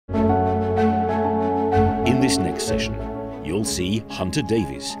this next session, you'll see Hunter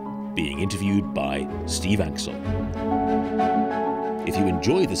Davies being interviewed by Steve Axel. If you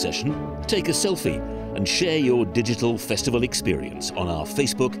enjoy the session, take a selfie and share your digital festival experience on our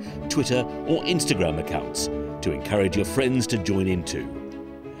Facebook, Twitter or Instagram accounts to encourage your friends to join in too.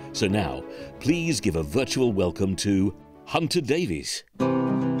 So now, please give a virtual welcome to Hunter Davies.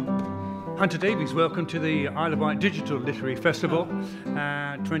 Hunter Davies, welcome to the Isle of Wight Digital Literary Festival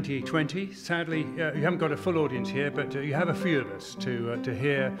 2020. Sadly, you haven't got a full audience here, but you have a few of us to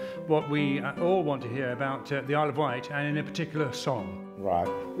hear what we all want to hear about the Isle of Wight and in a particular song. Right.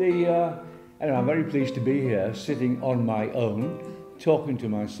 Anyway, I'm very pleased to be here, sitting on my own, talking to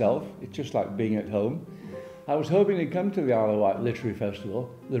myself. It's just like being at home. I was hoping to come to the Isle of Wight Literary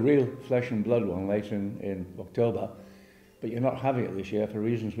Festival, the real flesh and blood one, later in October. But you're not having it this year for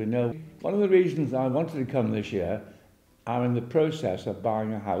reasons we know. One of the reasons I wanted to come this year, I'm in the process of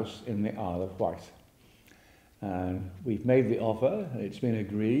buying a house in the Isle of Wight. And we've made the offer, and it's been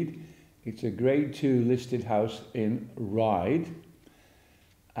agreed. It's a Grade 2 listed house in Ryde,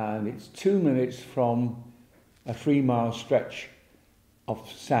 and it's 2 minutes from a 3-mile stretch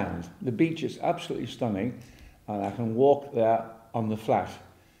of sand. The beach is absolutely stunning, and I can walk there on the flat.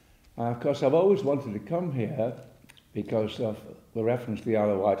 And of course, I've always wanted to come here because of the reference to the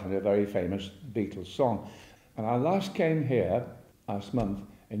Isle of Wight in a very famous Beatles song. And I last came here last month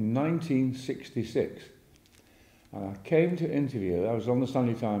in 1966. And I came to interview, I was on the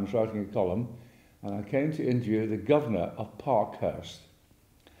Sunday Times writing a column, and I came to interview the governor of Parkhurst.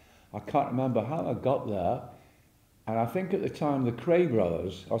 I can't remember how I got there, and I think at the time the Cray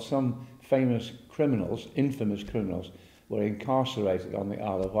brothers, or some famous criminals, infamous criminals, were incarcerated on the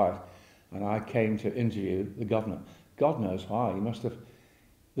Isle of Wight, and I came to interview the governor. God knows why, he must have,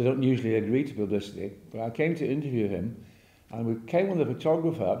 they don't usually agree to publicity, but I came to interview him, and we came with a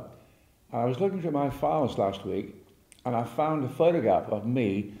photographer, and I was looking through my files last week, and I found a photograph of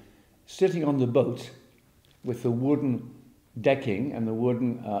me sitting on the boat with the wooden decking and the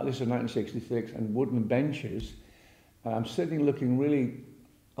wooden, this is 1966, and wooden benches, and I'm sitting looking really,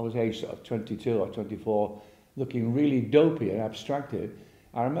 I was aged sort of 22 or 24, looking really dopey and abstracted.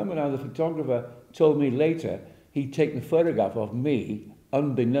 I remember now the photographer told me later he'd taken a photograph of me,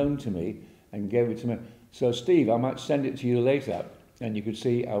 unbeknown to me, and gave it to me. So Steve, I might send it to you later, and you could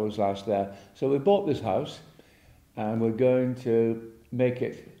see I was last there. So we bought this house, and we're going to make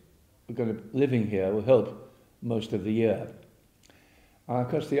it, we're going to living here, we hope, most of the year. And of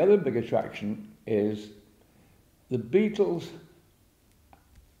course the other big attraction is the Beatles,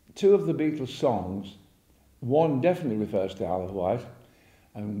 2 of the Beatles songs, one definitely refers to Isle of Wight,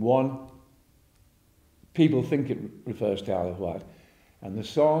 and one people think it refers to Isle of Wight. And the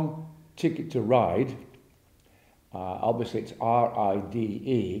song Ticket to Ride, obviously it's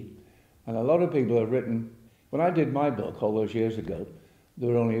R-I-D-E, and a lot of people have written, when I did my book all those years ago,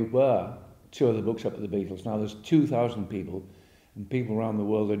 there only were 2 other books up with the Beatles. Now there's 2,000 people, and people around the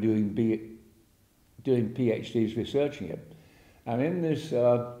world are doing PhDs researching it. And in this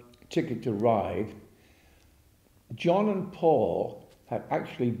Ticket to Ride, John and Paul had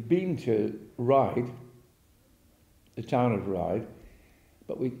actually been to Ryde, the town of Ryde,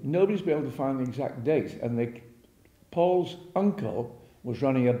 but nobody's been able to find the exact date. And Paul's uncle was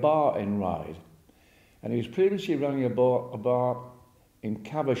running a bar in Ryde, and he was previously running a bar in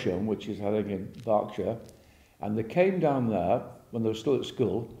Caversham, which is, I think, in Berkshire, and they came down there when they were still at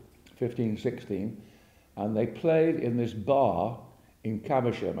school, 15, 16, and they played in this bar in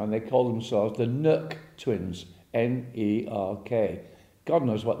Caversham, and they called themselves the Nerk Twins, N-E-R-K. God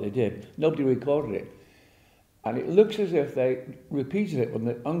knows what they did. Nobody recorded it. And it looks as if they repeated it when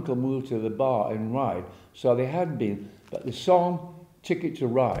the uncle moved to the bar in Ryde. So they had been, but the song Ticket to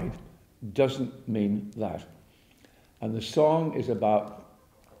Ride doesn't mean that. And the song is about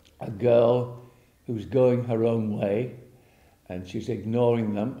a girl who's going her own way, and she's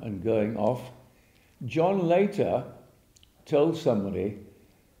ignoring them and going off. John later told somebody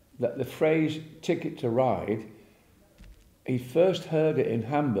that the phrase Ticket to Ride, he first heard it in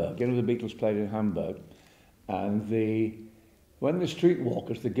Hamburg. You know, the Beatles played in Hamburg. And when the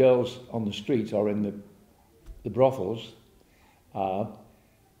streetwalkers, the girls on the streets or in the brothels,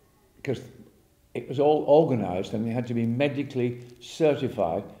 because it was all organised and they had to be medically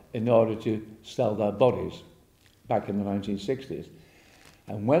certified in order to sell their bodies back in the 1960s.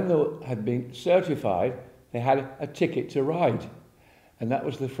 And when they had been certified, they had a ticket to ride. And that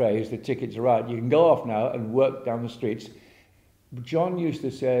was the phrase, the ticket to ride. You can go off now and work down the streets. John used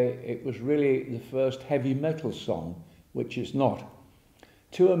to say it was really the first heavy metal song, which it's not.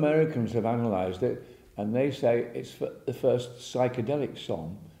 2 Americans have analysed it, and they say it's the first psychedelic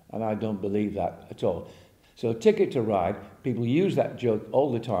song, and I don't believe that at all. So Ticket to Ride, people use that joke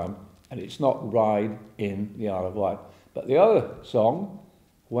all the time, and it's not ride in the Isle of Wight. But the other song,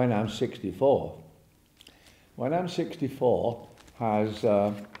 When I'm 64. When I'm 64 has,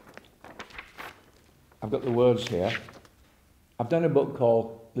 I've got the words here. I've done a book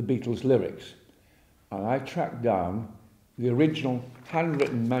called The Beatles Lyrics, and I tracked down the original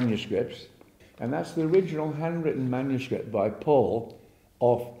handwritten manuscripts, and that's the original handwritten manuscript by Paul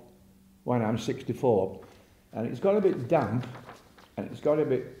of When I'm 64. And it's got a bit damp, and it's got a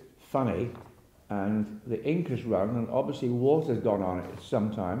bit funny, and the ink has run, and obviously water's gone on it at some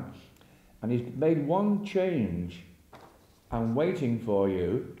time. And he's made one change. I'm waiting for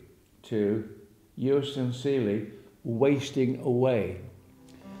you to, yours sincerely, wasting away.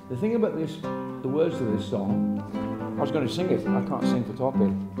 The thing about this, the words of this song, I was going to sing it, I can't sing for top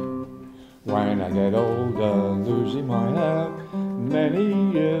it. When I get older, losing my hair,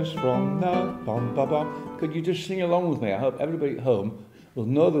 many years from now, bum, bum, bum. Could you just sing along with me? I hope everybody at home will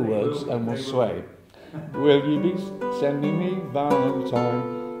know the words and will sway. Will you be sending me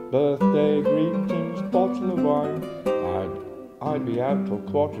Valentine, birthday greetings, bottle of wine? I'd be out till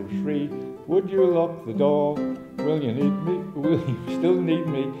 2:45. Would you lock the door? Will you need me? Will you still need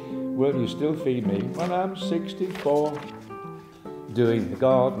me? Will you still feed me when I'm 64? Doing the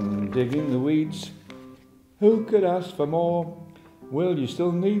garden, digging the weeds. Who could ask for more? Will you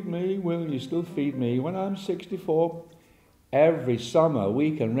still need me? Will you still feed me when I'm 64? Every summer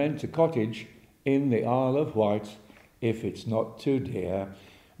we can rent a cottage in the Isle of Wight. If it's not too dear,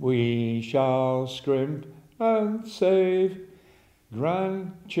 we shall scrimp and save.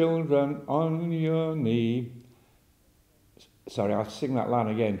 Grandchildren on your knee. Sorry, I'll sing that line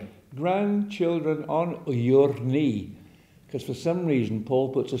again. Grandchildren on your knee. Because for some reason Paul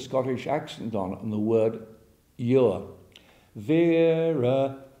puts a Scottish accent on the word your.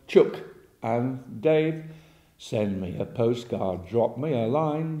 Vera, Chuck and Dave, send me a postcard, drop me a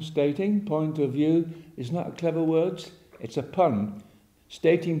line, stating point of view. Isn't that clever words? It's a pun.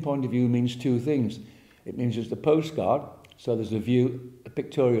 Stating point of view means two things. It means it's the postcard, so there's a view, a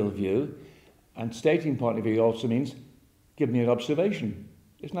pictorial view, and stating point of view also means give me an observation.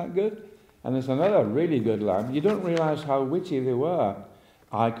 Isn't that good? And there's another really good line. You don't realise how witty they were.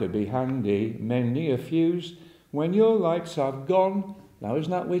 I could be handy, mending a fuse, when your lights have gone. Now,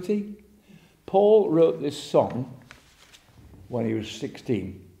 isn't that witty? Paul wrote this song when he was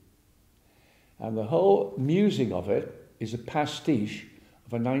 16. And the whole music of it is a pastiche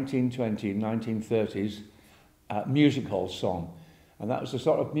of a 1920s, 1930s music hall song. And that was the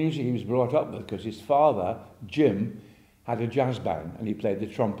sort of music he was brought up with, because his father, Jim, had a jazz band and he played the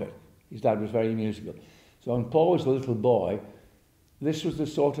trumpet. His dad was very musical. So when Paul was a little boy, this was the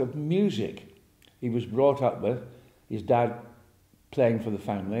sort of music he was brought up with. His dad playing for the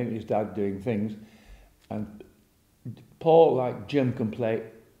family, his dad doing things. And Paul, like Jim, can play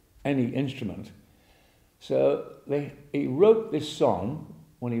any instrument. So he wrote this song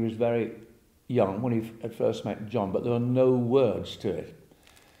when he was very young, when he at first met John, but there were no words to it.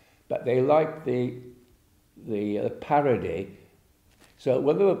 But they liked the parody. So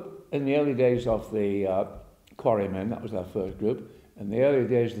when they were in the early days of the Quarrymen, that was our first group, in the early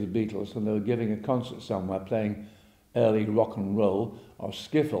days of the Beatles, when they were giving a concert somewhere, playing early rock and roll or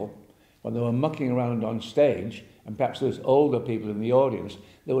skiffle, when they were mucking around on stage, and perhaps there was older people in the audience,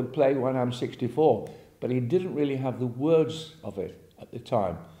 they would play When I'm 64, but he didn't really have the words of it at the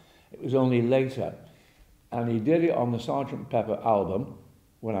time. It was only later. And he did it on the Sgt. Pepper album,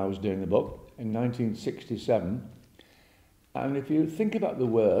 when I was doing the book, in 1967. And if you think about the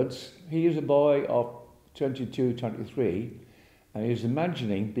words, he is a boy of 22, 23, and he's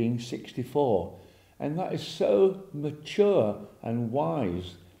imagining being 64. And that is so mature and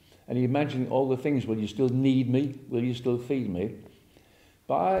wise. And he imagining all the things, will you still need me? Will you still feed me?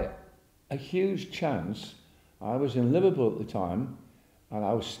 By a huge chance, I was in Liverpool at the time, and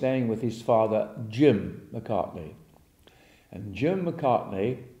I was staying with his father, Jim McCartney. And Jim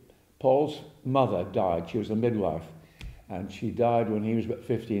McCartney, Paul's mother, died. She was a midwife. And she died when he was about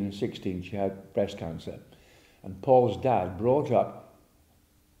 15 and 16. She had breast cancer. And Paul's dad brought up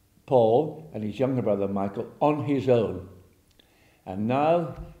Paul and his younger brother Michael on his own. And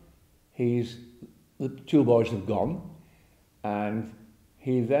now the two boys have gone, and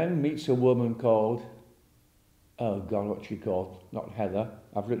he then meets a woman called, oh God, what's she called? Not Heather.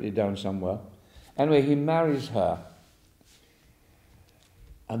 I've written it down somewhere. Anyway, he marries her.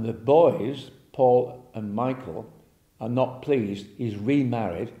 And the boys, Paul and Michael, are not pleased. He's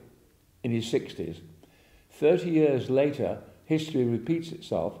remarried in his 60s. 30 years later, history repeats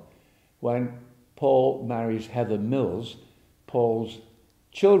itself when Paul marries Heather Mills. Paul's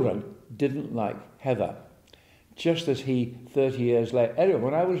children didn't like Heather. just as he, 30 years later... Anyway,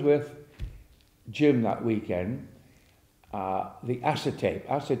 when I was with Jim that weekend, the acetate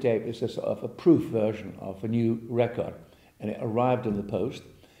is a sort of a proof version of a new record, and it arrived in the post,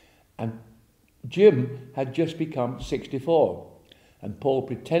 and Jim had just become 64, and Paul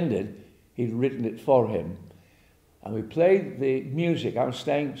pretended he'd written it for him. And we played the music. I was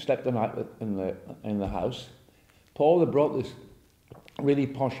slept the night in the house. Paul had brought this really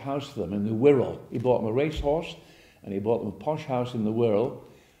posh house for them in the Wirral. He bought them a racehorse, and he bought them a posh house in the Wirral,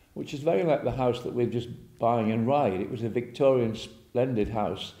 which is very like the house that we're just buying in Ryde. It was a Victorian splendid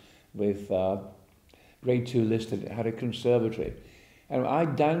house with Grade 2 listed. It had a conservatory. And I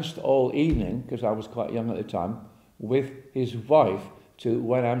danced all evening, because I was quite young at the time, with his wife to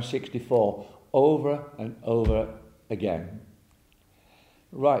When I'm 64, over and over again.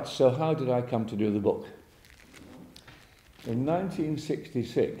 Right, so how did I come to do the book? In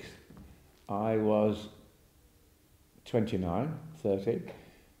 1966, I was 29, 30,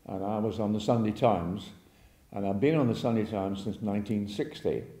 and I was on the Sunday Times, and I've been on the Sunday Times since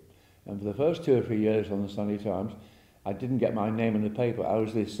 1960, and for the first 2 or 3 years on the Sunday Times, I didn't get my name in the paper. I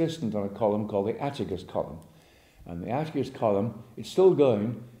was the assistant on a column called the Atticus column, and the Atticus column, it's still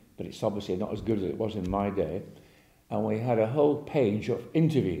going, but it's obviously not as good as it was in my day, and we had a whole page of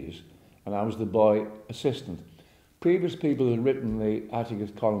interviews, and I was the boy assistant. Previous people who had written the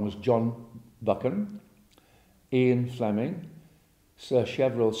Atticus column was John Buchan, Ian Fleming, Sir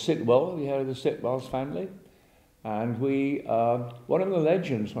Cheverell Sitwell, the head of the Sitwell's family, and we, one of the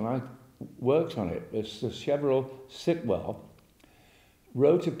legends when I worked on it was Sir Cheverell Sitwell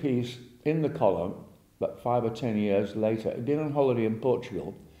wrote a piece in the column about 5 or 10 years later. He'd been on holiday in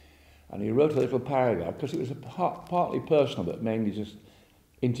Portugal, and he wrote a little paragraph, because it was partly personal, but mainly just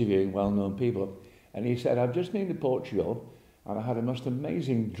interviewing well-known people. And he said, I've just been to Portugal, and I had a most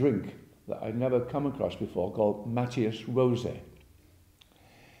amazing drink that I'd never come across before called Matthias Rosé.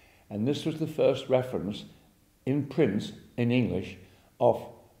 And this was the first reference in print, in English, of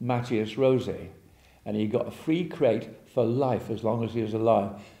Matthias Rosé. And he got a free crate for life as long as he was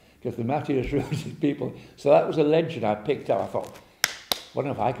alive, because the Matthias Rosé people... So that was a legend I picked up. I thought,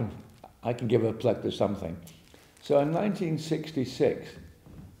 wonder if I can give a plug to something. So in 1966,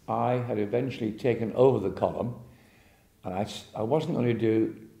 I had eventually taken over the column, and I wasn't going to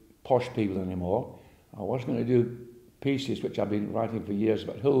do posh people anymore. I wasn't going to do pieces which I've been writing for years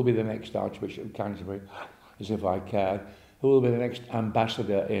about who will be the next Archbishop of Canterbury, as if I cared, who will be the next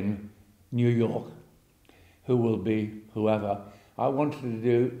ambassador in New York, who will be whoever. I wanted to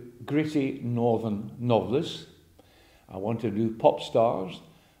do gritty northern novelists. I wanted to do pop stars.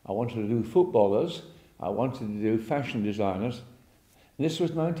 I wanted to do footballers. I wanted to do fashion designers. And this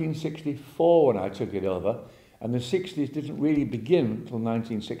was 1964 when I took it over, and the 60s didn't really begin until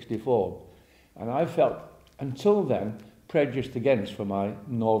 1964. And I felt, until then, prejudiced against for my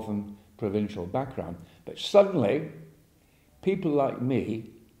northern provincial background. But suddenly, people like me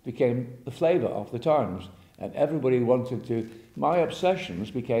became the flavour of the Times, and everybody wanted to... My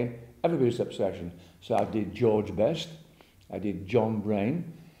obsessions became everybody's obsession. So I did George Best, I did John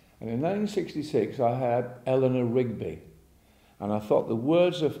Brain, and in 1966 I had Eleanor Rigby. And I thought the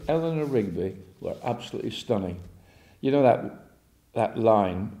words of Eleanor Rigby were absolutely stunning. You know that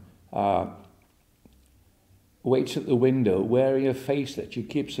line, waits at the window, wearing a face that she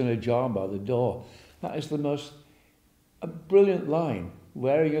keeps in a jar by the door. That is the most brilliant line,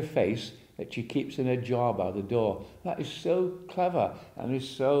 wearing a face that she keeps in a jar by the door. That is so clever and is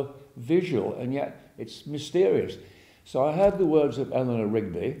so visual, and yet it's mysterious. So I heard the words of Eleanor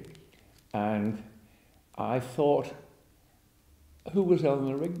Rigby, and I thought, who was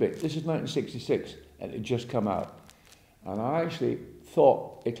Eleanor Rigby? This is 1966, and it had just come out. And I actually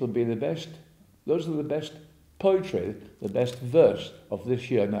thought it'll be the best, those are the best poetry, the best verse of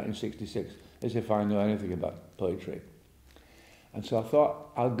this year, 1966, as if I know anything about poetry. And so I thought,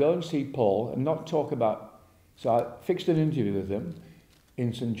 I'll go and see Paul and not talk about... So I fixed an interview with him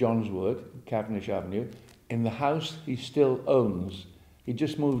in St John's Wood, Cavendish Avenue, in the house he still owns. He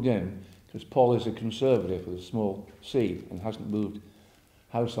just moved in, because Paul is a conservative with a small C and hasn't moved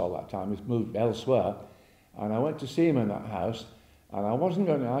house all that time. He's moved elsewhere. And I went to see him in that house, and I wasn't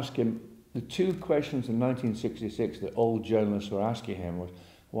going to ask him... The two questions in 1966 that all journalists were asking him was,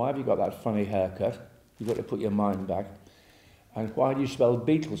 why have you got that funny haircut? You've got to put your mind back. And why do you spell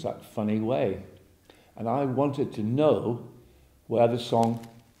Beatles that funny way? And I wanted to know where the song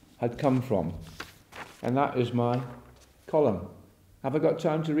had come from. And that is my column. Have I got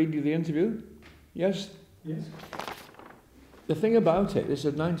time to read you the interview? Yes? Yes. The thing about it, this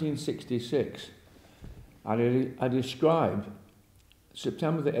is 1966, and I described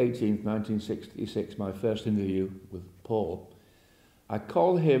September the 18th, 1966, my first interview with Paul, I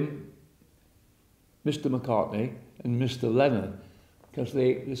called him Mr. McCartney and Mr. Lennon, because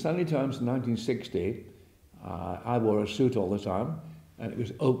the Sunday Times in 1960, I wore a suit all the time, and it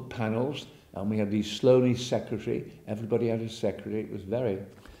was oak panels, and we had the Sloaney secretary. Everybody had a secretary. It was very...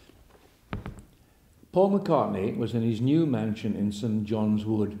 Paul McCartney was in his new mansion in St. John's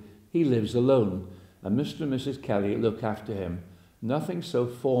Wood. He lives alone, and Mr. and Mrs. Kelly look after him. Nothing so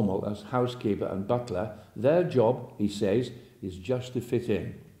formal as housekeeper and butler. Their job, he says, is just to fit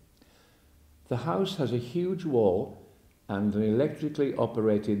in. The house has a huge wall and an electrically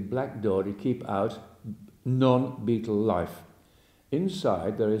operated black door to keep out non-Beatle life.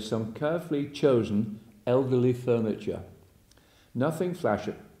 Inside there is some carefully chosen elderly furniture. Nothing flash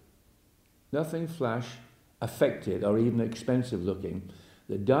affected or even expensive looking.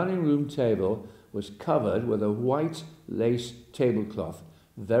 The dining room table was covered with a white lace tablecloth,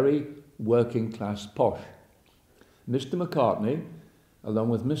 very working class posh. Mr. McCartney, along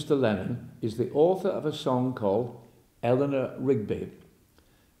with Mr. Lennon, is the author of a song called Eleanor Rigby.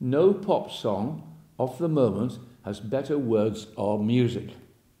 No pop song of the moment has better words or music.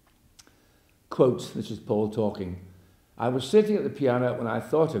 Quote, this is Paul talking, I was sitting at the piano when I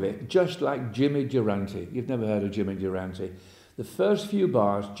thought of it, just like Jimmy Durante. You've never heard of Jimmy Durante. The first few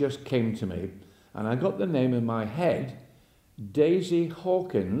bars just came to me, and I got the name in my head. Daisy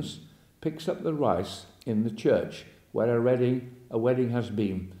Hawkins picks up the rice in the church where a wedding has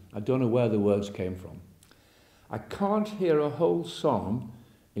been. I don't know where the words came from. I can't hear a whole song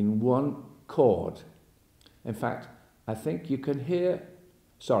in one chord. In fact, I think you can hear,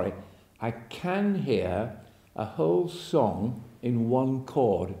 I can hear a whole song in one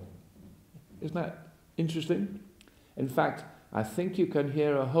chord. Isn't that interesting? In fact, I think you can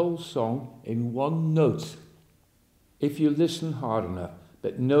hear a whole song in one note if you listen hard enough,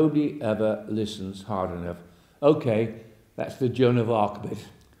 but nobody ever listens hard enough. Okay, that's the Joan of Arc bit.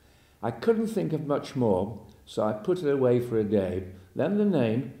 I couldn't think of much more, so I put it away for a day. Then the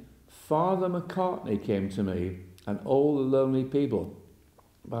name Father McCartney came to me, and All the Lonely People.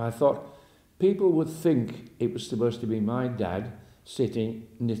 But I thought people would think it was supposed to be my dad sitting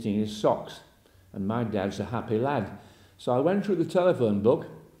knitting his socks, and my dad's a happy lad. So I went through the telephone book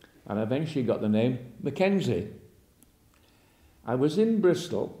and eventually got the name Mackenzie. I was in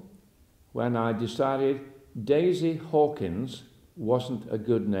Bristol when I decided Daisy Hawkins wasn't a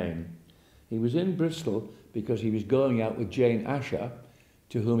good name. He was in Bristol because he was going out with Jane Asher,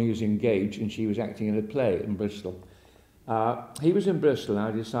 to whom he was engaged, and she was acting in a play in Bristol. He was in Bristol and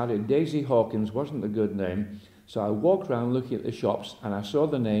I decided Daisy Hawkins wasn't a good name, so I walked around looking at the shops and I saw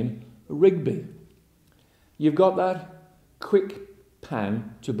the name Rigby. You've got that? Quick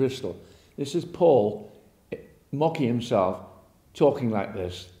pan to Bristol. This is Paul mocking himself, talking like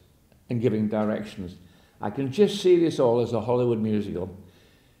this and giving directions. I can just see this all as a Hollywood musical.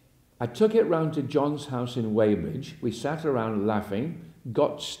 I took it round to John's house in Weybridge. We sat around laughing,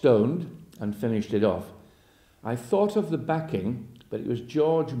 got stoned and finished it off. I thought of the backing, but it was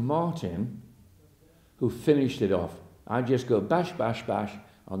George Martin who finished it off. I just go bash, bash, bash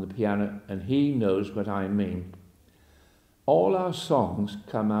on the piano and he knows what I mean. All our songs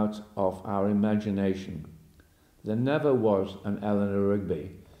come out of our imagination. There never was an Eleanor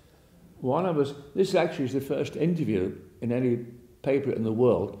Rigby. One of us, this actually is the first interview in any paper in the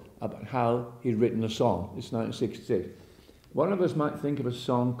world about how he'd written a song. It's 1966. One of us might think of a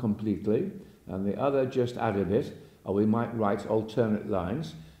song completely, and the other just added it, or we might write alternate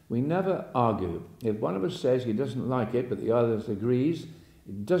lines. We never argue. If one of us says he doesn't like it, but the other agrees,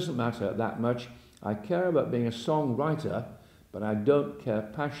 it doesn't matter that much. I care about being a songwriter, but I don't care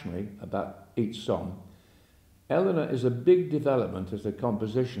passionately about each song. Eleanor is a big development as a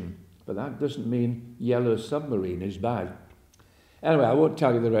composition, but that doesn't mean Yellow Submarine is bad. Anyway, I won't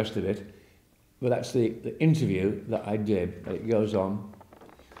tell you the rest of it, but that's the interview that I did. It goes on.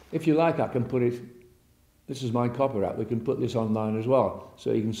 If you like, I can put it, this is my copyright, we can put this online as well,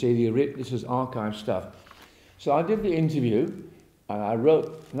 so you can see this is archive stuff. So I did the interview, and I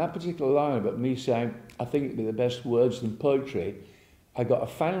wrote that particular line about me saying, I think it'd be the best words than poetry. I got a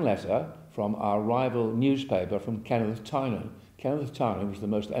fan letter from our rival newspaper from Kenneth Tynan. Kenneth Tynan was the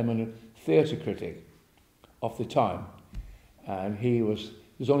most eminent theatre critic of the time. And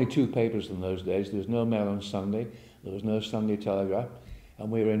there's only two papers in those days. There was no Mail on Sunday, there was no Sunday Telegraph. And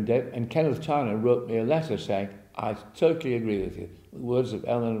we were in debt. And Kenneth Tynan wrote me a letter saying, I totally agree with you. The words of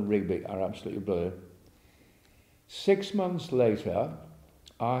Eleanor Rigby are absolutely brilliant. 6 months later,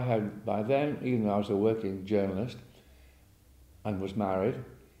 I had, by then, even though I was a working journalist and was married,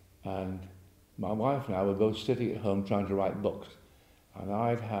 and my wife and I were both sitting at home trying to write books. and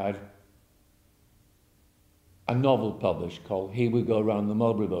I'd had a novel published called Here We Go Round the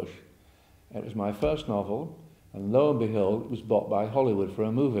Mulberry Bush. It was my first novel, and lo and behold, it was bought by Hollywood for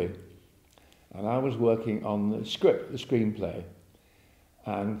a movie. And I was working on the script, the screenplay.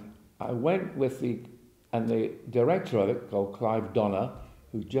 And I went with the director of it, called Clive Donner,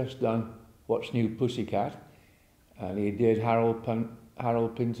 who'd just done What's New Pussycat, and he did Harold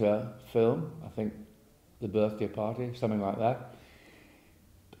Pinter film, I think The Birthday Party, something like that.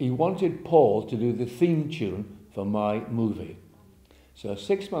 He wanted Paul to do the theme tune for my movie. So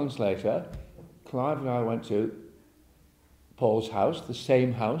 6 months later, Clive and I went to Paul's house, the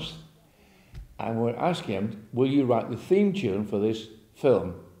same house, and we were asking him, will you write the theme tune for this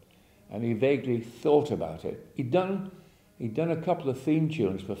film? And he vaguely thought about it. He'd done a couple of theme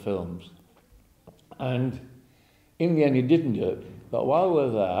tunes for films, and in the end he didn't do it. But while we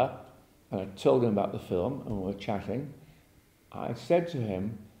were there, and I told him about the film, and we were chatting, I said to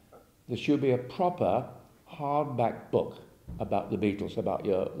him, there should be a proper hardback book about the Beatles, about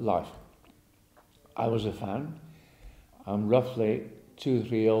your life. I was a fan. I'm roughly 2 or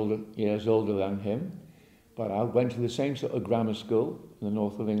 3 years older than him, but I went to the same sort of grammar school in the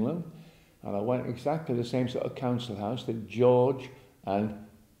north of England, and I went exactly the same sort of council house that George and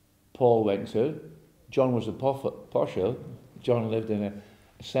Paul went to. John was a posher. John lived in a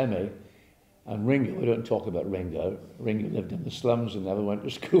semi, and Ringo, we don't talk about Ringo. Ringo lived in the slums and never went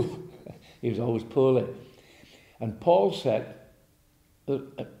to school. He was always poorly. And Paul said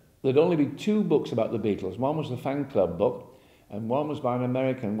that there'd only be 2 books about the Beatles. One was the fan club book, and one was by an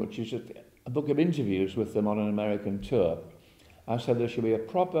American, which is a book of interviews with them on an American tour. I said there should be a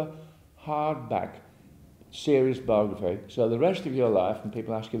proper hardback serious biography, so the rest of your life, when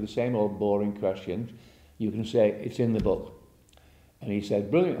people ask you the same old boring questions, you can say it's in the book. And he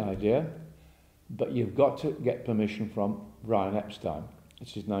said, brilliant idea, but you've got to get permission from Brian Epstein.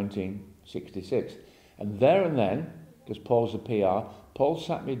 This is 1966. And there and then, because Paul's a PR, Paul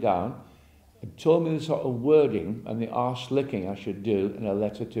sat me down and told me the sort of wording and the arse licking I should do in a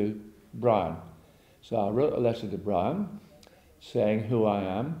letter to Brian. So I wrote a letter to Brian saying who I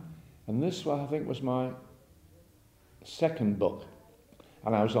am, and this, I think, was my second book.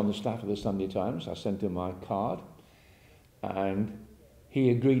 And I was on the staff of the Sunday Times. I sent him my card, and he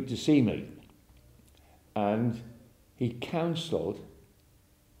agreed to see me. And he cancelled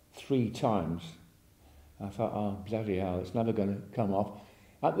 3 times. I thought, oh, bloody hell, it's never going to come off.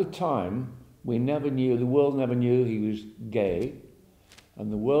 At the time, we never knew, the world never knew he was gay,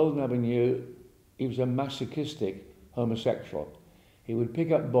 and the world never knew he was a masochistic homosexual. He would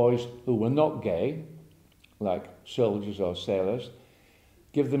pick up boys who were not gay, like soldiers or sailors,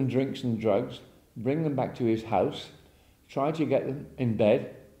 give them drinks and drugs, bring them back to his house, try to get them in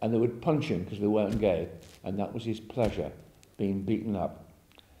bed, and they would punch him because they weren't gay. And that was his pleasure, being beaten up.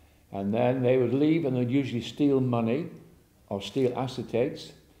 And then they would leave, and they'd usually steal money or steal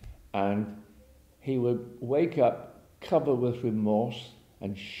acetates, and he would wake up covered with remorse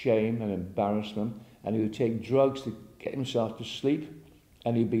and shame and embarrassment, and he would take drugs to get himself to sleep,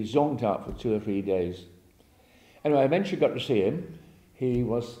 and he'd be zonked out for 2 or 3 days. Anyway, I eventually got to see him. He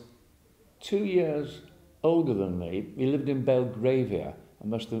was 2 years older than me. He lived in Belgravia.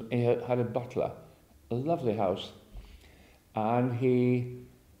 He had a butler, a lovely house. And he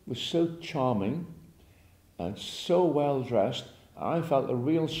was so charming and so well dressed. I felt a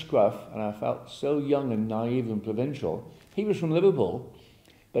real scruff, and I felt so young and naive and provincial. He was from Liverpool,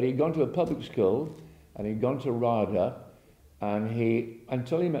 but he'd gone to a public school, and he'd gone to RADA, and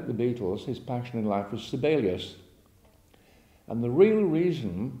until he met the Beatles, his passion in life was Sibelius. And the real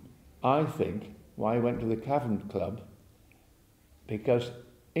reason, I think, why he went to the Cavern Club, because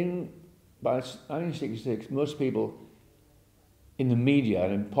by 1966, most people in the media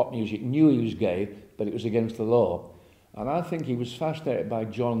and in pop music knew he was gay, but it was against the law. And I think he was fascinated by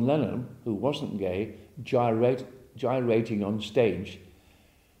John Lennon, who wasn't gay, gyrating on stage.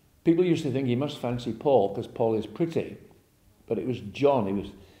 People used to think he must fancy Paul because Paul is pretty, but it was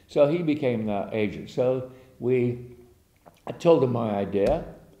John. So he became their agent. So I told him my idea,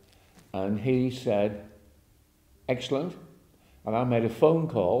 and he said, excellent. And I made a phone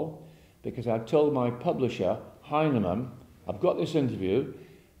call because I told my publisher, Heinemann, I've got this interview,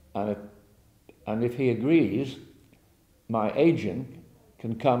 and if he agrees, my agent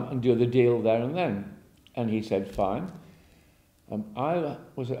can come and do the deal there and then. And he said, fine. I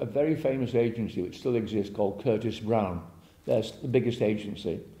was at a very famous agency which still exists called Curtis Brown. That's the biggest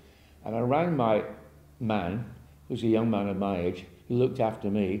agency. And I rang my man, who's a young man of my age, who looked after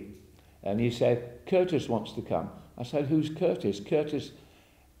me, and he said, Curtis wants to come. I said, who's Curtis?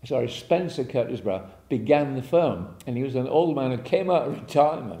 Spencer Curtis Brown. began the firm. And he was an old man who came out of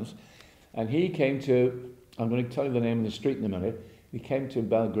retirement, and he came to, I'm going to tell you the name of the street in a minute, he came to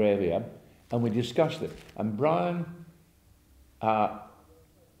Belgravia, and we discussed it. And Brian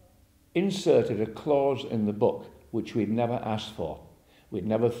inserted a clause in the book which we'd never asked for. We'd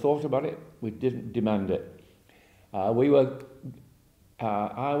never thought about it. We didn't demand it. I was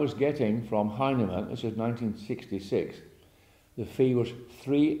getting from Heinemann, this is 1966, the fee was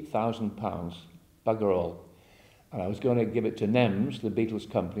 £3,000, bugger all. And I was going to give it to NEMS, the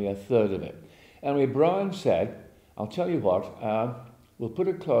Beatles company, a third of it. Anyway, Brian said, I'll tell you what, we'll put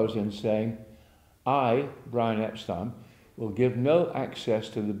a clause in saying, I, Brian Epstein, will give no access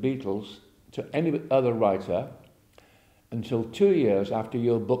to the Beatles to any other writer until 2 years after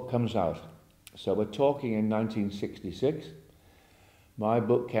your book comes out. So we're talking in 1966. My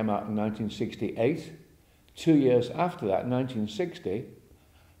book came out in 1968. 2 years after that, 1970,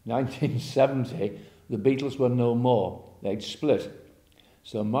 the Beatles were no more. They'd split.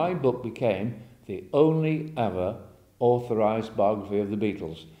 So my book became the only ever authorised biography of the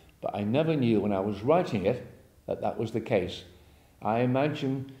Beatles. But I never knew when I was writing it that that was the case. I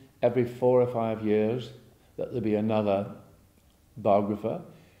imagine every 4 or 5 years that there'd be another biographer.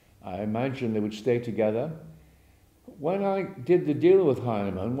 I imagine they would stay together. When I did the deal with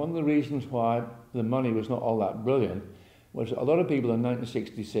Heinemann, one of the reasons why the money was not all that brilliant was a lot of people in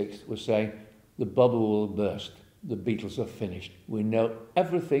 1966 were saying, the bubble will burst, the Beatles are finished. We know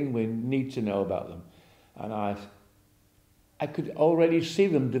everything we need to know about them. And I could already see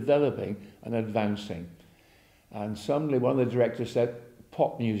them developing and advancing. And suddenly one of the directors said,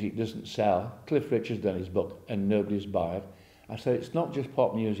 pop music doesn't sell. Cliff Richard's done his book and nobody's buying it. I said, it's not just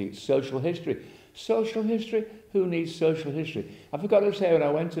pop music, it's social history. Social history? Who needs social history? I forgot to say, when I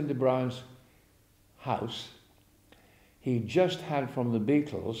went into Brian's house, he just had from the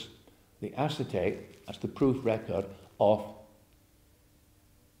Beatles the acetate, that's the proof record, of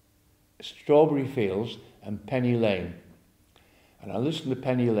Strawberry Fields and Penny Lane. And I listened to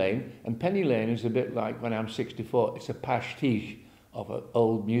Penny Lane, and Penny Lane is a bit like When I'm 64, it's a pastiche of an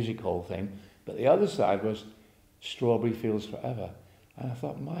old music hall thing, but the other side was Strawberry Fields Forever. And I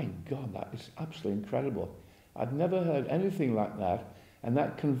thought, my God, that is absolutely incredible. I'd never heard anything like that, and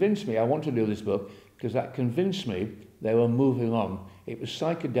that convinced me, I want to do this book, because that convinced me they were moving on. It was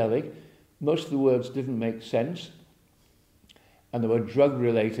psychedelic, most of the words didn't make sense, and they were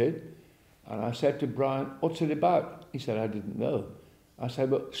drug-related, and I said to Brian, what's it about? He said, I didn't know. I said,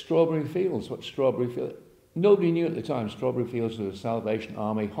 but Strawberry Fields, what's Strawberry Fields? Nobody knew at the time Strawberry Fields was a Salvation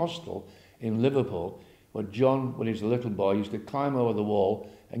Army hostel in Liverpool, where John, when he was a little boy, used to climb over the wall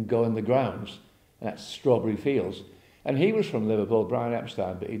and go in the grounds. And that's Strawberry Fields. And he was from Liverpool, Brian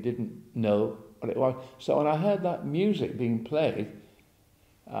Epstein, but he didn't know what it was. So when I heard that music being played,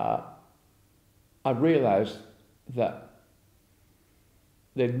 I realised that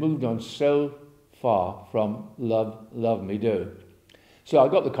they'd moved on so far from Love, Love Me Do. So I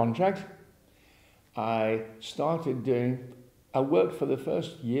got the contract. I started I worked for the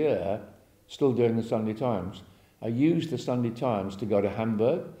first year still doing the Sunday Times. I used the Sunday Times to go to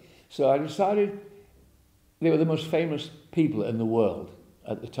Hamburg. So I decided they were the most famous people in the world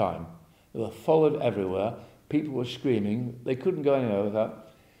at the time. They were followed everywhere. People were screaming. They couldn't go anywhere with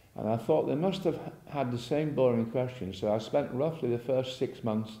that. And I thought they must have had the same boring questions. So I spent roughly the first 6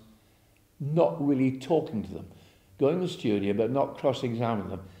 months not really talking to them, going to the studio but not cross-examining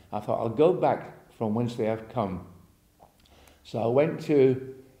them. I thought, I'll go back from whence they have come. So I went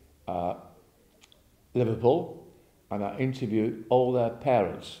to Liverpool and I interviewed all their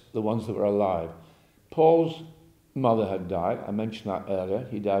parents, the ones that were alive. Paul's mother had died, I mentioned that earlier,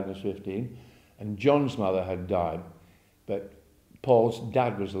 he died when he was 15, and John's mother had died, but Paul's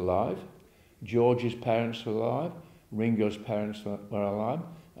dad was alive, George's parents were alive, Ringo's parents were alive,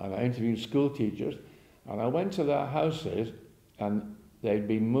 and I interviewed school teachers, and I went to their houses, and they'd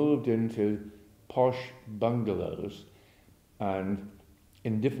been moved into posh bungalows and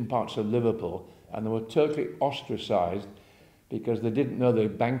in different parts of Liverpool, and they were totally ostracised because they didn't know the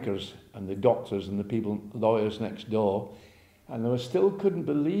bankers and the doctors and the people, lawyers next door, and they still couldn't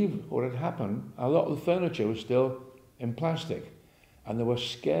believe what had happened. A lot of the furniture was still in plastic, and they were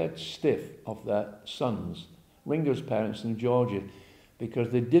scared stiff of their sons, Ringo's parents and George's, because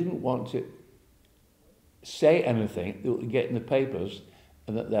they didn't want to say anything that would get in the papers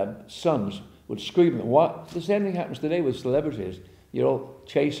and that their sons would scream at them. What? The same thing happens today with celebrities. You're all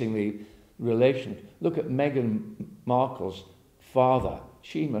chasing the relation. Look at Meghan Markle's father.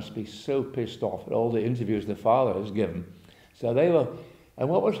 She must be so pissed off at all the interviews the father has given. So they were, and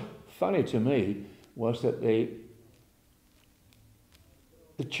what was funny to me was that the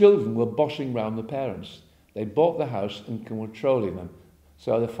the children were bossing round the parents. They bought the house and controlling them.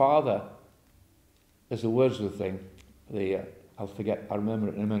 So the father, there's the words of the thing, I'll remember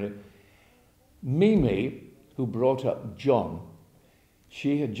it in a minute. Mimi, who brought up John,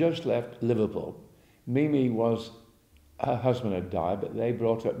 she had just left Liverpool. Mimi her husband had died, but they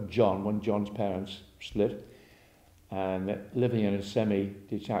brought up John when John's parents split, and living in a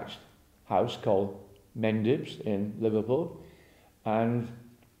semi-detached house called Mendibs in Liverpool. And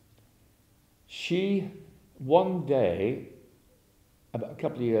she, one day, about a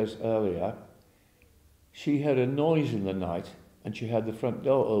couple of years earlier, she heard a noise in the night, and she had the front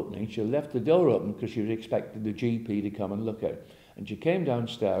door opening. She left the door open because she was expecting the GP to come and look at it. And she came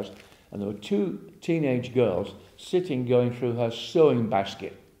downstairs, and there were two teenage girls sitting going through her sewing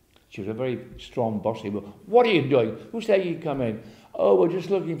basket. She was a very strong, bossy woman. What are you doing? Who said you'd come in? Oh, we're just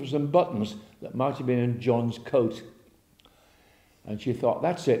looking for some buttons that might have been in John's coat. And she thought,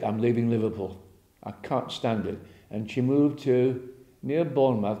 that's it, I'm leaving Liverpool. I can't stand it. And she moved to near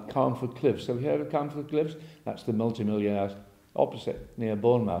Bournemouth, Carnforth Cliffs. Have you heard of Carnforth Cliffs? That's the multimillionaires opposite, near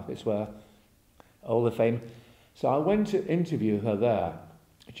Bournemouth. It's where all the fame. So I went to interview her there.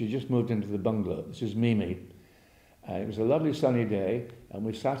 She just moved into the bungalow. This is Mimi. It was a lovely sunny day, and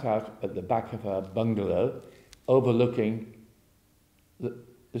we sat out at the back of her bungalow, overlooking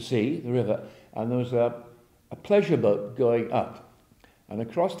the sea, the river, and there was a pleasure boat going up. And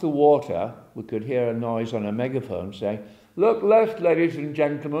across the water, we could hear a noise on a megaphone saying, "Look left, ladies and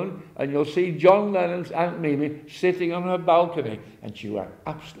gentlemen, and you'll see John Lennon's Aunt Mimi sitting on her balcony." And she went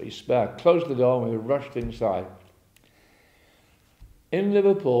absolutely spare, closed the door, and we rushed inside. In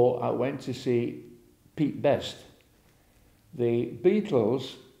Liverpool, I went to see Pete Best. The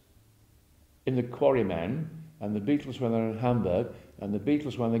Beatles in the Quarrymen, and the Beatles when they were in Hamburg, and the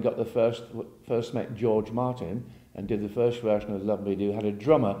Beatles when they got the first met George Martin and did the first version of Love Me Do, had a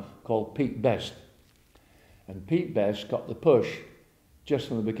drummer called Pete Best. And Pete Best got the push just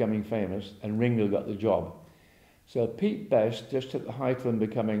from becoming famous, and Ringo got the job. So Pete Best, just at the height of them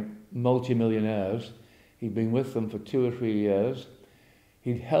becoming multi-millionaires, he'd been with them for 2 or 3 years.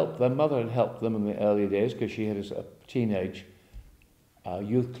 Their mother had helped them in the early days because she had a teenage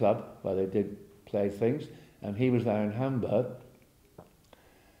youth club where they did play things, and he was there in Hamburg.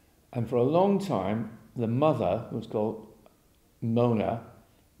 And for a long time, the mother, who was called Mona,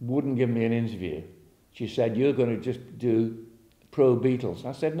 wouldn't give me an interview. She said, "You're going to just do pro Beatles."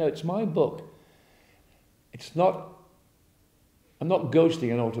 I said, "No, it's my book. I'm not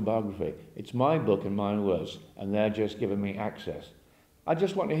ghosting an autobiography. It's my book and my words, and they're just giving me access. I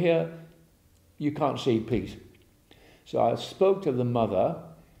just want to hear, you can't see Pete." So I spoke to the mother,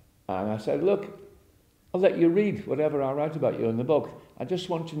 and I said, "Look, I'll let you read whatever I write about you in the book. I just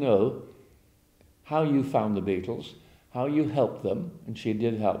want to know how you found the Beatles, how you helped them," and she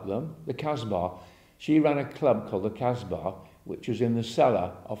did help them. The Casbah. She ran a club called the Casbah, which was in the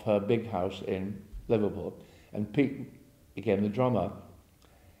cellar of her big house in Liverpool. And Pete became the drummer.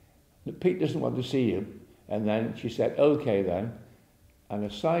 "Pete doesn't want to see you." And then she said, "Okay then." And a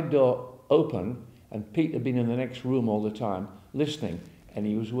side door opened, and Pete had been in the next room all the time, listening. And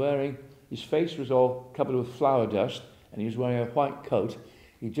he was his face was all covered with flour dust, and he was wearing a white coat.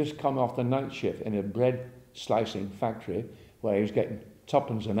 He'd just come off the night shift in a bread slicing factory, where he was getting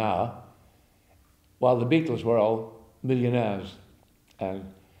tuppence an hour, while the Beatles were all millionaires, and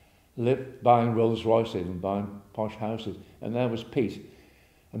buying Rolls Royces and buying posh houses. And there was Pete.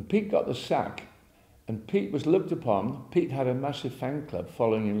 And Pete got the sack. And Pete was looked upon. Pete had a massive fan club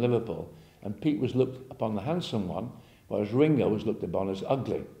following in Liverpool. And Pete was looked upon the handsome one, whereas Ringo was looked upon as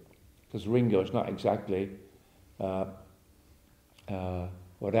ugly. Because Ringo is not exactly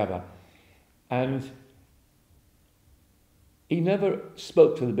whatever. And he never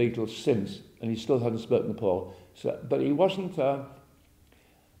spoke to the Beatles since, and he still hadn't spoken to Paul. But he wasn't...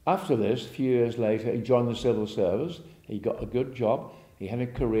 after this, a few years later, he joined the civil service. He got a good job. He had a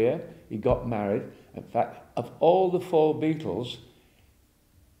career. He got married. In fact, of all the 4 Beatles,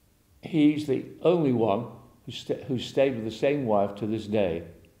 he's the only one who stayed with the same wife to this day.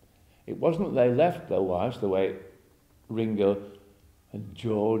 It wasn't that they left their wives the way Ringo and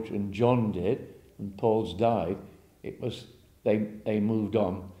George and John did, and Paul's died. It was they moved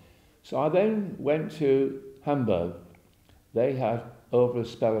on. So I then went to Hamburg. They had, over a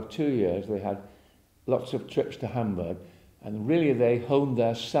spell of 2 years, they had lots of trips to Hamburg, and really they honed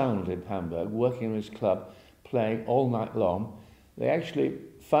their sound in Hamburg, working in his club, playing all night long. They actually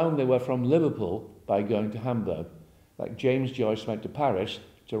found they were from Liverpool by going to Hamburg. Like James Joyce went to Paris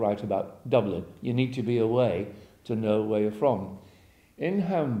to write about Dublin. You need to be away to know where you're from. In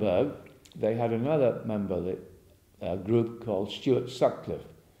Hamburg, they had another member, a group called Stuart Sutcliffe,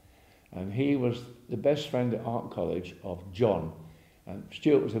 and he was the best friend at art college of John. And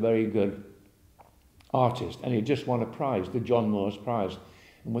Stuart was a very good artist, and he just won a prize, the John Moores Prize.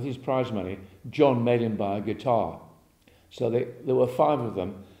 And with his prize money, John made him buy a guitar. So there were 5 of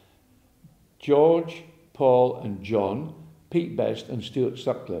them: George, Paul and John, Pete Best and Stuart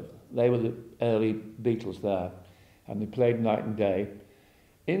Sutcliffe. They were the early Beatles there, and they played night and day.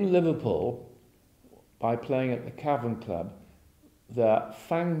 In Liverpool, by playing at the Cavern Club, the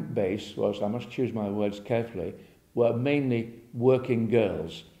fan base was, I must choose my words carefully, were mainly working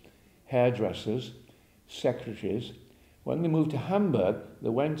girls, hairdressers, secretaries. When they moved to Hamburg, they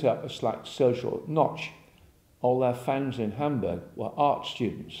went up a slight social notch. All their fans in Hamburg were art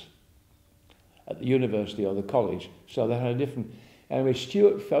students at the university or the college, so they had a different... Anyway,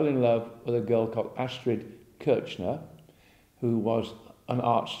 Stuart fell in love with a girl called Astrid Kirchner, who was an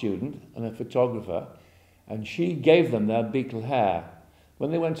art student and a photographer, and she gave them their Beatle hair.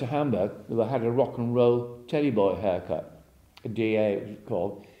 When they went to Hamburg, they had a rock and roll teddy boy haircut, a DA it was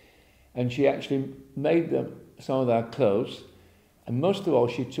called, and she actually made them some of their clothes, and most of all,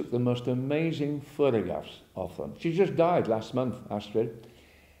 she took the most amazing photographs of them. She just died last month, Astrid,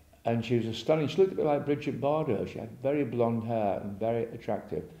 and she was a stunning... She looked a bit like Bridget Bardot. She had very blonde hair and very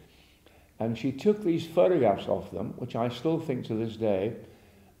attractive. And she took these photographs of them, which I still think to this day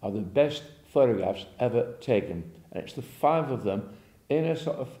are the best photographs ever taken. And it's the 5 of them in a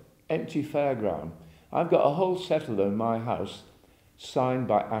sort of empty fairground. I've got a whole set of them in my house, signed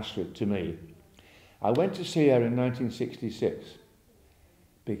by Astrid to me. I went to see her in 1966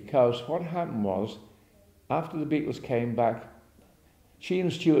 because what happened was, after the Beatles came back, she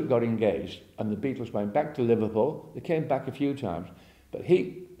and Stuart got engaged, and the Beatles went back to Liverpool. They came back a few times, but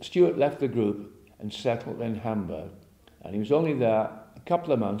Stuart left the group and settled in Hamburg. And he was only there a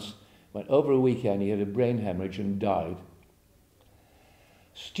couple of months, when over a weekend he had a brain hemorrhage and died.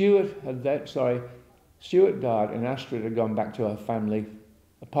 Stuart died, and Astrid had gone back to her family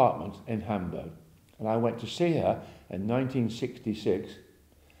apartment in Hamburg. And I went to see her in 1966,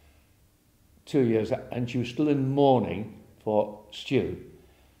 2 years, and she was still in mourning for Stu.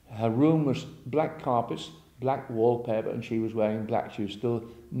 Her room was black carpets, black wallpaper, and she was wearing black. She was still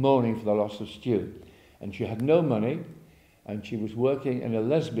mourning for the loss of Stu. And she had no money, and she was working in a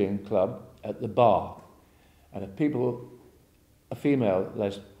lesbian club at the bar. And if people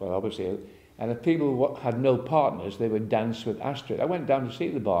had no partners, they would dance with Astrid. I went down to see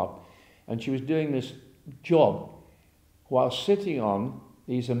the bar, and she was doing this job while sitting on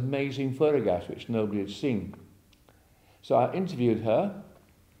these amazing photographs which nobody had seen. So I interviewed her,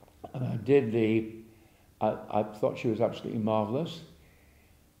 and I thought she was absolutely marvellous.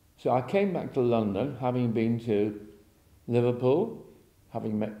 So I came back to London, having been to Liverpool,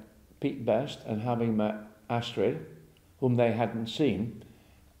 having met Pete Best, and having met Astrid, whom they hadn't seen.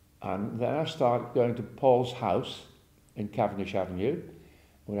 And then I started going to Paul's house in Cavendish Avenue.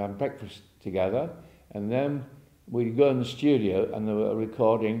 We'd have breakfast together, and then we'd go in the studio, and they were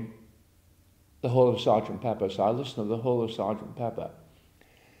recording the whole of Sgt. Pepper, so I listened to the whole of Sgt. Pepper.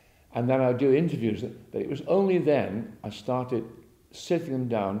 And then I'd do interviews, but it was only then I started sitting them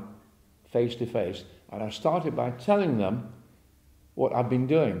down face to face, and I started by telling them what I've been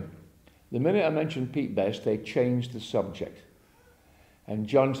doing. The minute I mentioned Pete Best, they changed the subject. And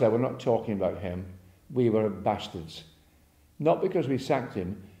John said, we're not talking about him, we were bastards. Not because we sacked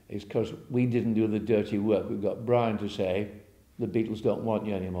him, it's because we didn't do the dirty work. We've got Brian to say, the Beatles don't want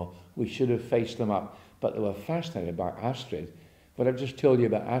you anymore. We should have faced them up. But they were fascinated by Astrid. But I've just told you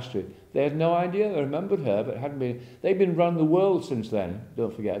about Astrid. They had no idea. They remembered her, but hadn't been... They've been around the world since then,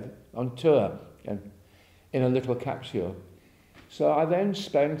 don't forget, on tour and in a little capsule. So I then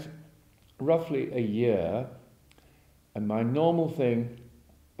spent roughly a year, and my normal thing...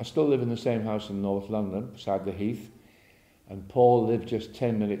 I still live in the same house in North London, beside the Heath, and Paul lived just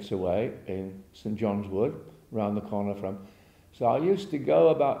 10 minutes away in St John's Wood, round the corner from... So I used to go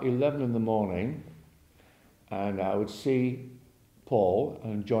about 11 in the morning, and I would see Paul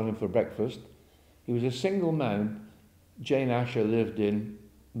and join him for breakfast. He was a single man. Jane Asher lived in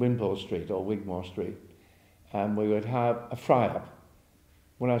Wimpole Street or Wigmore Street, and we would have a fry-up.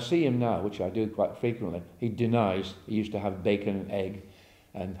 When I see him now, which I do quite frequently, he denies he used to have bacon and egg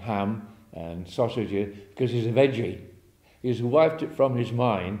and ham and sausages because he's a veggie. He's wiped it from his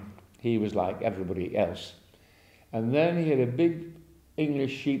mind. He was like everybody else. And then he had a big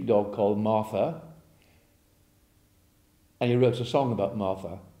English sheepdog called Martha, and he wrote a song about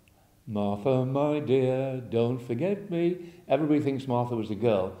Martha. Martha, my dear, don't forget me. Everybody thinks Martha was a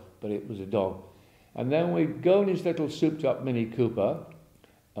girl, but it was a dog. And then we'd go in his little souped-up Mini Cooper,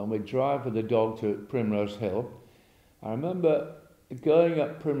 and we'd drive with the dog to Primrose Hill, I remember going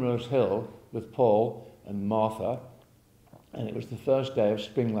up Primrose Hill with Paul and Martha, and it was the first day of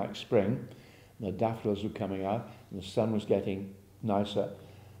Spring Like Spring. The daffodils were coming out, and the sun was getting nicer.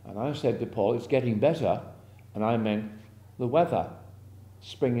 And I said to Paul, it's getting better, and I meant the weather.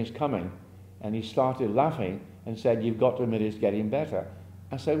 Spring is coming. And he started laughing and said, you've got to admit it's getting better.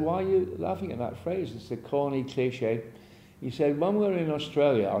 I said, why are you laughing at that phrase? It's a corny cliche. He said, when we were in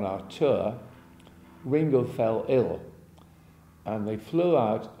Australia on our tour, Ringo fell ill, and they flew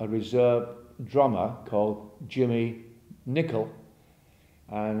out a reserve drummer called Jimmy Nicol,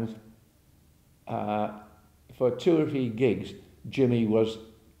 and for 2 or 3 gigs, Jimmy was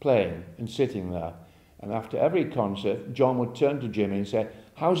playing and sitting there. And after every concert, John would turn to Jimmy and say,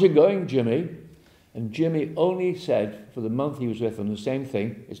 how's it going, Jimmy? And Jimmy only said, for the month he was with them, the same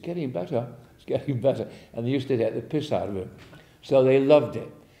thing, it's getting better, it's getting better. And they used to take the piss out of him. So they loved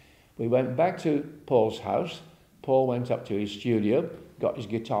it. We went back to Paul's house. Paul went up to his studio, got his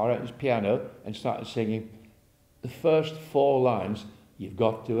guitar out, his piano, and started singing the first 4 lines. You've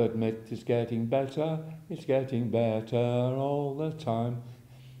got to admit it's getting better all the time.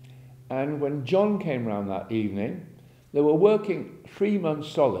 And when John came round that evening, they were working 3 months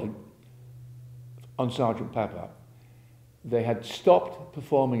solid on Sgt. Pepper. They had stopped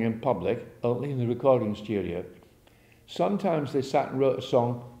performing in public, only in the recording studio. Sometimes they sat and wrote a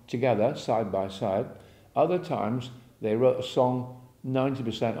song together, side by side. Other times they wrote a song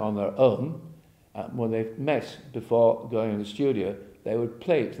 90% on their own. When they met before going in the studio, they would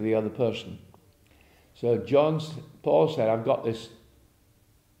play it to the other person. So Paul said, I've got this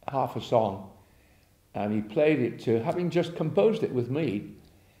half a song, and he played it to, having just composed it with me,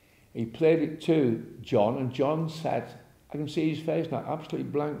 he played it to John, and John sat, I can see his face now,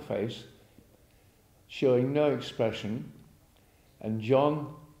 absolutely blank face, showing no expression, and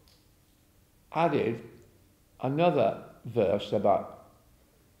John added another verse about,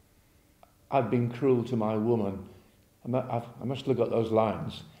 I've been cruel to my woman. I must look at those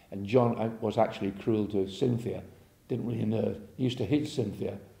lines. And John was actually cruel to Cynthia. Didn't really know it. He used to hit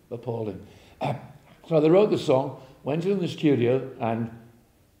Cynthia, appalling. So they wrote the song, went in the studio and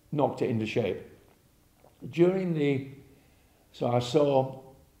knocked it into shape. So I saw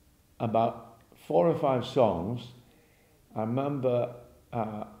about 4 or 5 songs. I remember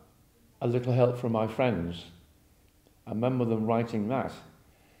A Little Help from My Friends. I remember them writing that.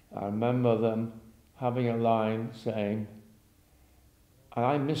 I remember them having a line saying, and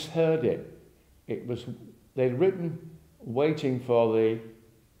I misheard it. They'd written waiting for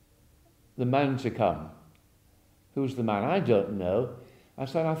the man to come. Who's the man? I don't know. I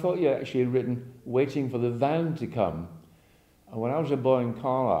thought you actually had written waiting for the van to come. And when I was a boy in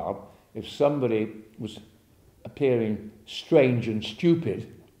Carlisle, if somebody was appearing strange and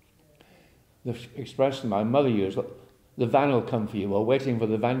stupid, the expression my mother used, the van will come for you, or waiting for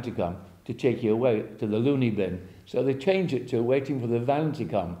the van to come to take you away to the loony bin. So they changed it to waiting for the van to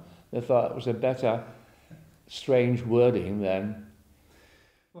come. They thought it was a better, strange wording than...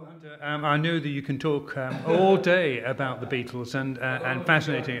 Well, Hunter, I know that you can talk all day about the Beatles and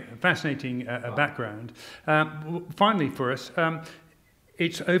fascinating background. Finally, for us,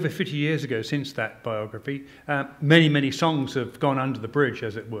 it's over 50 years ago since that biography. Many songs have gone under the bridge,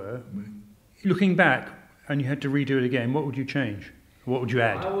 as it were. Looking back, and you had to redo it again, what would you change? What would you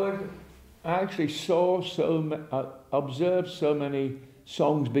add? I actually observed so many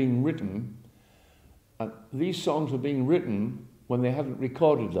songs being written, and these songs were being written when they hadn't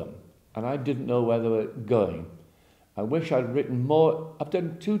recorded them, and I didn't know where they were going. I wish I'd written more. I've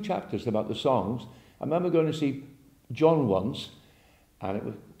done 2 chapters about the songs. I remember going to see John once, and it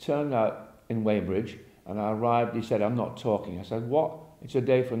was turned out in Weybridge, and I arrived, he said, I'm not talking. I said, what? It's a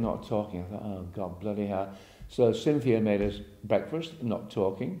day for not talking. I thought, oh, God, bloody hell. So Cynthia made us breakfast, not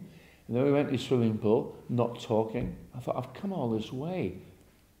talking. And then we went to the swimming pool, not talking. I thought, I've come all this way.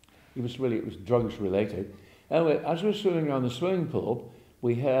 It was drugs related. Anyway, as we were swimming around the swimming pool,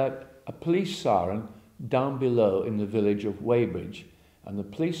 we heard a police siren down below in the village of Weybridge. And the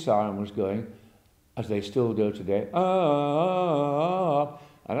police siren was going, as they still do today, ah.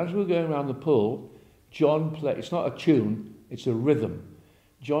 And as we were going around the pool, John played, it's not a tune, it's a rhythm.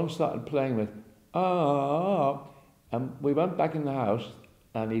 John started playing with, ah. And we went back in the house,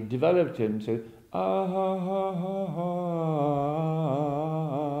 and he developed into, ah.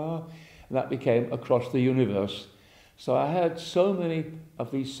 And that became Across the Universe. So I heard so many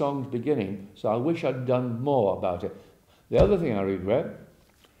of these songs beginning, so I wish I'd done more about it. The other thing I regret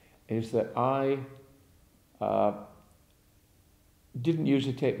is that I didn't use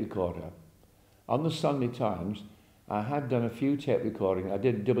a tape recorder. On the Sunday Times, I had done a few tape recordings. I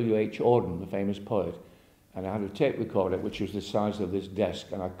did W.H. Auden, the famous poet, and I had a tape recorder which was the size of this desk,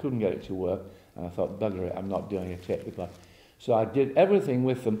 and I couldn't get it to work, and I thought, bugger it, I'm not doing a tape recorder. So I did everything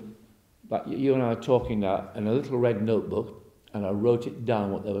with them, like you and I are talking now, in a little red notebook, and I wrote it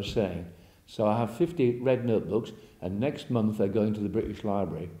down what they were saying. So I have 50 red notebooks, and next month they're going to the British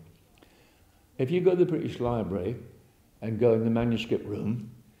Library. If you go to the British Library and go in the manuscript room,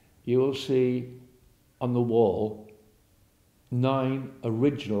 you will see on the wall 9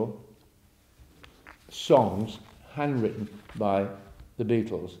 original songs handwritten by the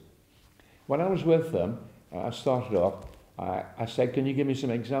Beatles. When I was with them, I started off, I said, can you give me some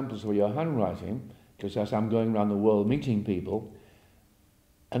examples of your handwriting? Because as I'm going around the world meeting people,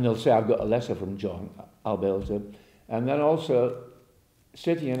 and they'll say, I've got a letter from John, I'll be able to. And then also,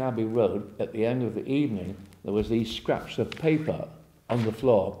 sitting in Abbey Road, at the end of the evening, there was these scraps of paper on the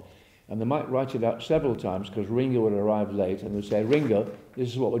floor, and they might write it out several times because Ringo would arrive late and they'd say, Ringo, this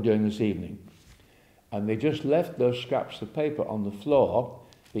is what we're doing this evening. And they just left those scraps of paper on the floor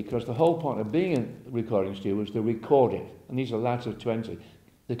because the whole point of being in a recording studio was to record it. And these are lads of 20.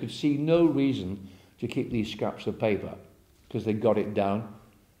 They could see no reason to keep these scraps of paper because they got it down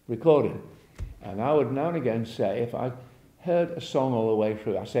recorded. And I would now and again say, if I heard a song all the way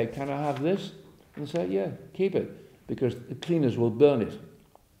through, I say, can I have this? And they say, yeah, keep it, because the cleaners will burn it.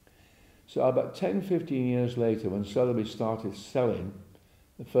 So about 10, 15 years later, when Sotheby's started selling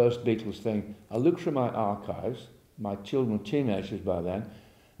the first Beatles thing, I looked through my archives, my children were teenagers by then,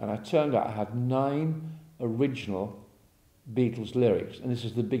 and I turned out I had 9 original Beatles lyrics, and this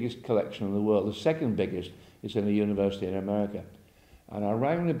is the biggest collection in the world. The second biggest is in a university in America. And I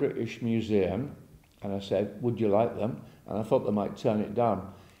rang the British Museum, and I said, would you like them? And I thought they might turn it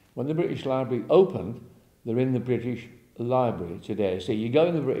down. When the British Library opened, they're in the British Library today. So you go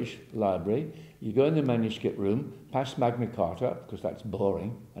in the British Library, you go in the manuscript room, past Magna Carta, because that's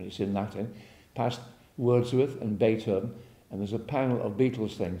boring, and it's in Latin, past Wordsworth and Beethoven, and there's a panel of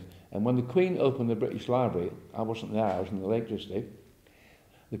Beatles things. And when the Queen opened the British Library, I wasn't there, I was in the Lake District,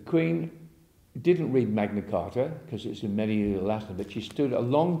 the Queen didn't read Magna Carta, because it's in medieval Latin, but she stood a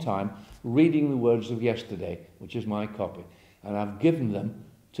long time reading the words of yesterday, which is my copy. And I've given them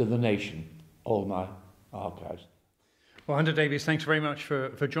to the nation, all my archives. Well, Hunter Davies, thanks very much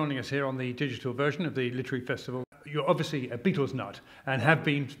for joining us here on the digital version of the Literary Festival. You're obviously a Beatles nut and have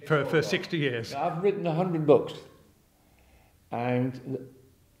been for 60 years. I've written 100 books. And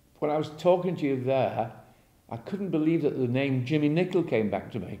when I was talking to you there, I couldn't believe that the name Jimmy Nicol came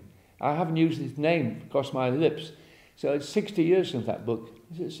back to me. I haven't used his name across my lips. So it's 60 years since that book.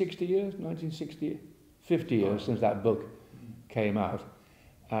 Is it 60 years? 1960? 50 years since that book came out.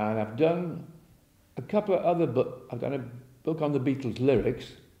 And I've done a couple of other books. I've done a book on the Beatles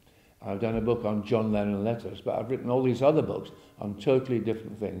lyrics. I've done a book on John Lennon letters. But I've written all these other books on totally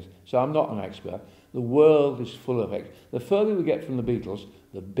different things. So I'm not an expert. The world is full of experts. The further we get from the Beatles,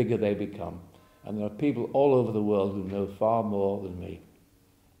 the bigger they become. And there are people all over the world who know far more than me.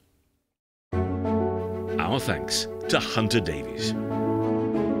 Our thanks to Hunter Davies.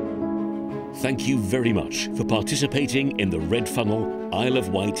 Thank you very much for participating in the Red Funnel Isle of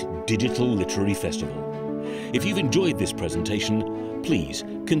Wight Digital Literary Festival. If you've enjoyed this presentation, please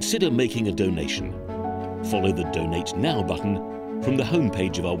consider making a donation. Follow the Donate Now button from the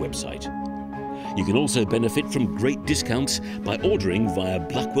homepage of our website. You can also benefit from great discounts by ordering via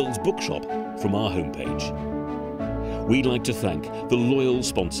Blackwell's Bookshop from our homepage. We'd like to thank the loyal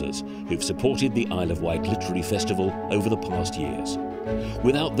sponsors who've supported the Isle of Wight Literary Festival over the past years.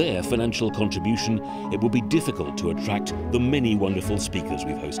 Without their financial contribution, it would be difficult to attract the many wonderful speakers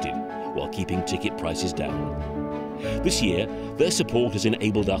we've hosted, while keeping ticket prices down. This year, their support has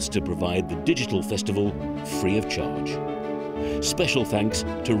enabled us to provide the digital festival free of charge. Special thanks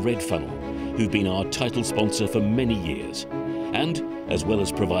to Red Funnel, who've been our title sponsor for many years, and, as well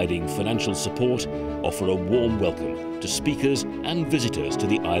as providing financial support, offer a warm welcome to speakers and visitors to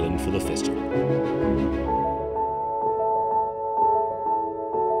the island for the festival.